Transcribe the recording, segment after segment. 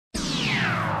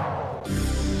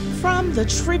From the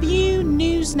Tribune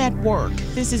News Network,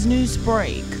 this is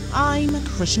Newsbreak. I'm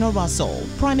Krishna Russell.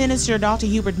 Prime Minister Dr.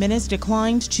 Hubert Minnis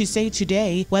declined to say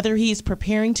today whether he is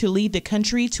preparing to lead the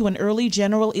country to an early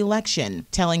general election,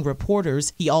 telling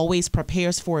reporters he always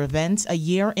prepares for events a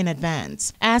year in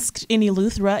advance. Asked in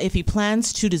Eleuthera if he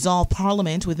plans to dissolve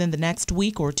Parliament within the next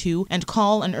week or two and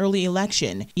call an early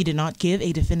election, he did not give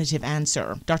a definitive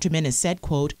answer. Dr. Minnis said,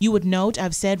 quote, "You would note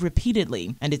I've said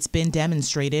repeatedly, and it's been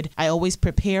demonstrated, I always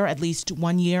prepare at least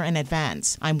 1 year in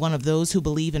advance. I'm one of those who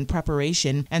believe in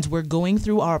preparation, and we're going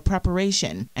through our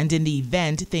preparation. And in the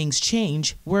event things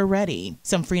change, we're ready."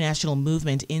 Some Free National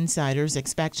Movement insiders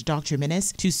expect Dr.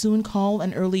 Minnis to soon call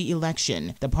an early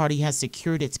election. The party has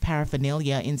secured its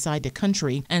paraphernalia inside the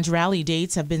country, and rally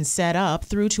dates have been set up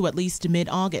through to at least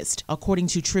mid-August, according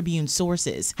to Tribune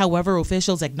sources. However,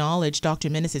 officials acknowledge Dr.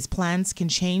 Minnis's plans can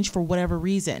change for whatever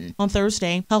reason. On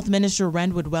Thursday, Health Minister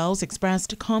Renwood Wells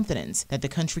expressed confidence that the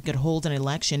country could hold an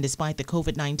election despite the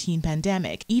COVID-19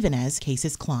 pandemic, even as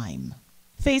cases climb.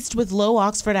 Faced with low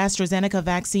Oxford-AstraZeneca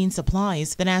vaccine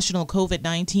supplies, the National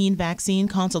COVID-19 Vaccine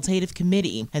Consultative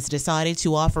Committee has decided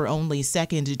to offer only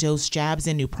second-dose jabs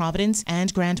in New Providence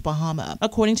and Grand Bahama.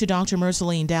 According to Dr.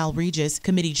 Merceline Dal-Regis,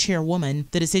 committee chairwoman,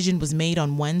 the decision was made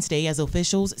on Wednesday as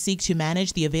officials seek to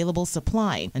manage the available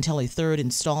supply until a third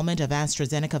installment of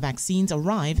AstraZeneca vaccines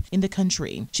arrive in the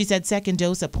country. She said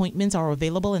second-dose appointments are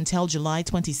available until July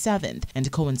 27th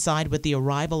and coincide with the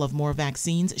arrival of more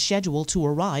vaccines scheduled to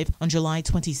arrive on July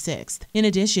 26th. In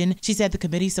addition, she said the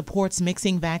committee supports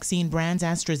mixing vaccine brands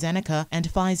AstraZeneca and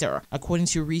Pfizer, according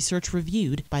to research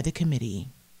reviewed by the committee.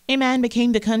 A man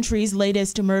became the country's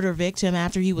latest murder victim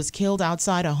after he was killed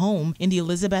outside a home in the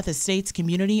Elizabeth Estates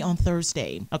community on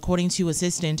Thursday. According to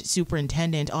Assistant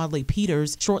Superintendent Audley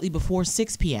Peters, shortly before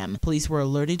 6 p.m., police were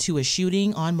alerted to a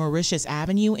shooting on Mauritius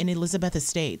Avenue in Elizabeth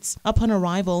Estates. Upon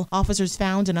arrival, officers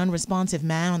found an unresponsive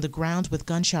man on the ground with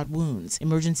gunshot wounds.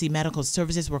 Emergency medical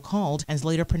services were called and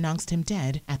later pronounced him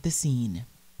dead at the scene.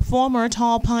 Former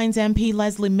Tall Pines MP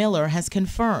Leslie Miller has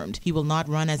confirmed he will not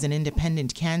run as an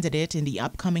independent candidate in the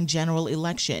upcoming general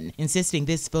election, insisting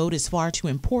this vote is far too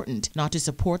important not to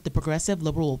support the Progressive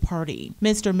Liberal Party.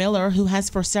 Mr. Miller, who has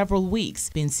for several weeks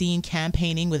been seen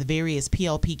campaigning with various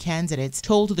PLP candidates,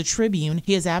 told the Tribune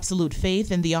he has absolute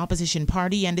faith in the opposition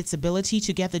party and its ability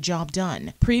to get the job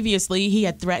done. Previously, he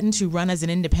had threatened to run as an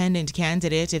independent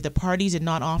candidate if the party did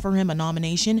not offer him a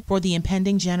nomination for the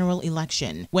impending general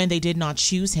election. When they did not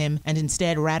choose him and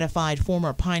instead ratified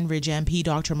former Pine Ridge MP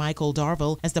Dr. Michael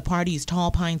Darville as the party's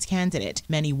Tall Pines candidate,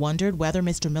 many wondered whether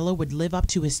Mr. Miller would live up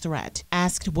to his threat.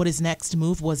 Asked what his next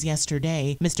move was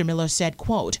yesterday, Mr. Miller said,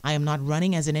 quote, "I am not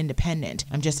running as an independent.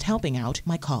 I'm just helping out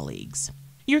my colleagues."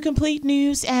 Your complete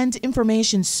news and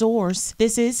information source,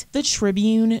 this is the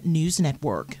Tribune News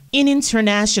Network. In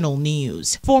international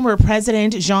news, former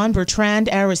President Jean-Bertrand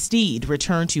Aristide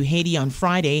returned to Haiti on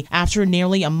Friday after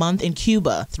nearly a month in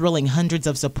Cuba, thrilling hundreds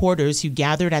of supporters who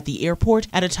gathered at the airport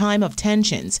at a time of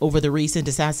tensions over the recent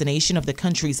assassination of the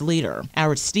country's leader.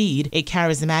 Aristide, a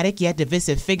charismatic yet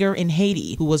divisive figure in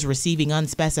Haiti who was receiving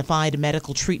unspecified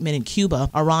medical treatment in Cuba,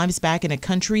 arrives back in a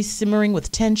country simmering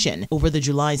with tension over the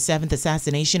July 7th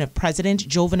assassination of President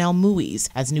Jovenel Moïse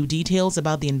as new details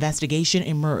about the investigation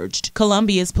emerged.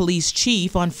 Colombia's police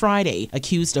chief on Friday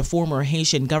accused a former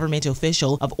Haitian government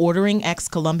official of ordering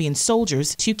ex-Colombian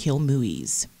soldiers to kill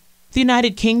Moïse. The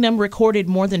United Kingdom recorded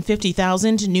more than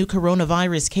 50,000 new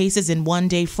coronavirus cases in one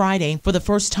day Friday for the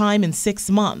first time in 6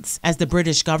 months, as the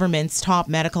British government's top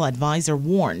medical advisor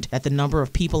warned that the number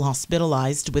of people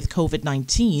hospitalized with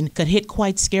COVID-19 could hit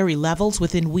quite scary levels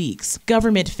within weeks.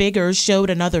 Government figures showed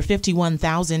another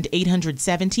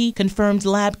 51,870 confirmed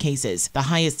lab cases, the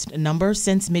highest number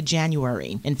since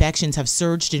mid-January. Infections have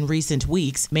surged in recent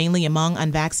weeks, mainly among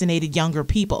unvaccinated younger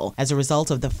people, as a result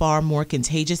of the far more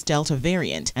contagious Delta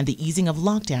variant and the easing of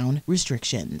lockdown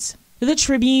restrictions. The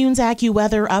Tribune's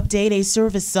AccuWeather update: a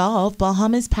service saw of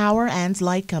Bahamas Power and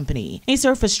Light Company. A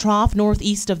surface trough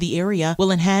northeast of the area will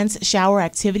enhance shower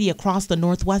activity across the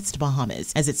northwest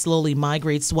Bahamas as it slowly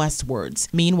migrates westwards.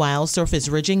 Meanwhile, surface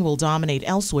ridging will dominate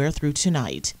elsewhere through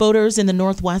tonight. Boaters in the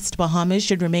northwest Bahamas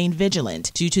should remain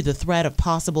vigilant due to the threat of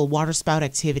possible waterspout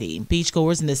activity.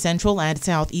 Beachgoers in the central and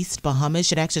southeast Bahamas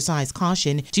should exercise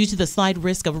caution due to the slight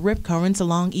risk of rip currents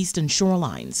along eastern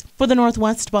shorelines. For the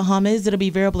northwest Bahamas, it'll be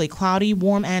variably cloudy cloudy,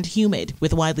 warm, and humid,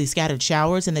 with widely scattered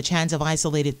showers and the chance of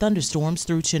isolated thunderstorms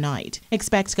through tonight.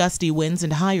 Expect gusty winds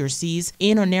and higher seas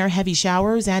in or near heavy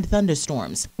showers and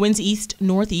thunderstorms. Winds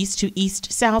east-northeast to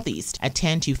east-southeast at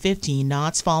 10 to 15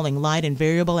 knots, falling light and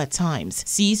variable at times.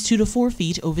 Seas 2 to 4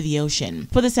 feet over the ocean.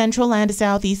 For the central and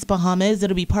southeast Bahamas,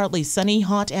 it'll be partly sunny,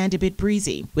 hot, and a bit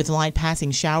breezy, with light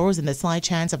passing showers and the slight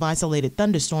chance of isolated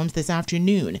thunderstorms this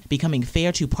afternoon, becoming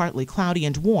fair to partly cloudy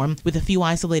and warm, with a few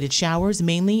isolated showers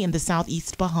mainly in the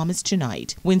southeast Bahamas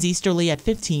tonight. Winds easterly at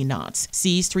 15 knots.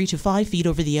 Seas 3 to 5 feet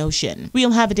over the ocean.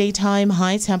 We'll have a daytime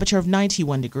high temperature of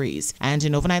 91 degrees and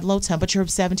an overnight low temperature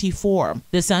of 74.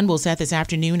 The sun will set this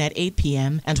afternoon at 8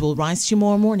 p.m. and will rise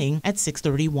tomorrow morning at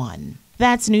 6:31.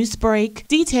 That's Newsbreak.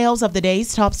 Details of the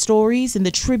day's top stories in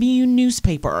the Tribune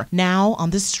newspaper, now on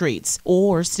the streets,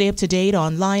 or stay up to date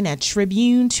online at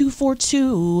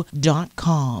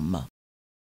Tribune242.com.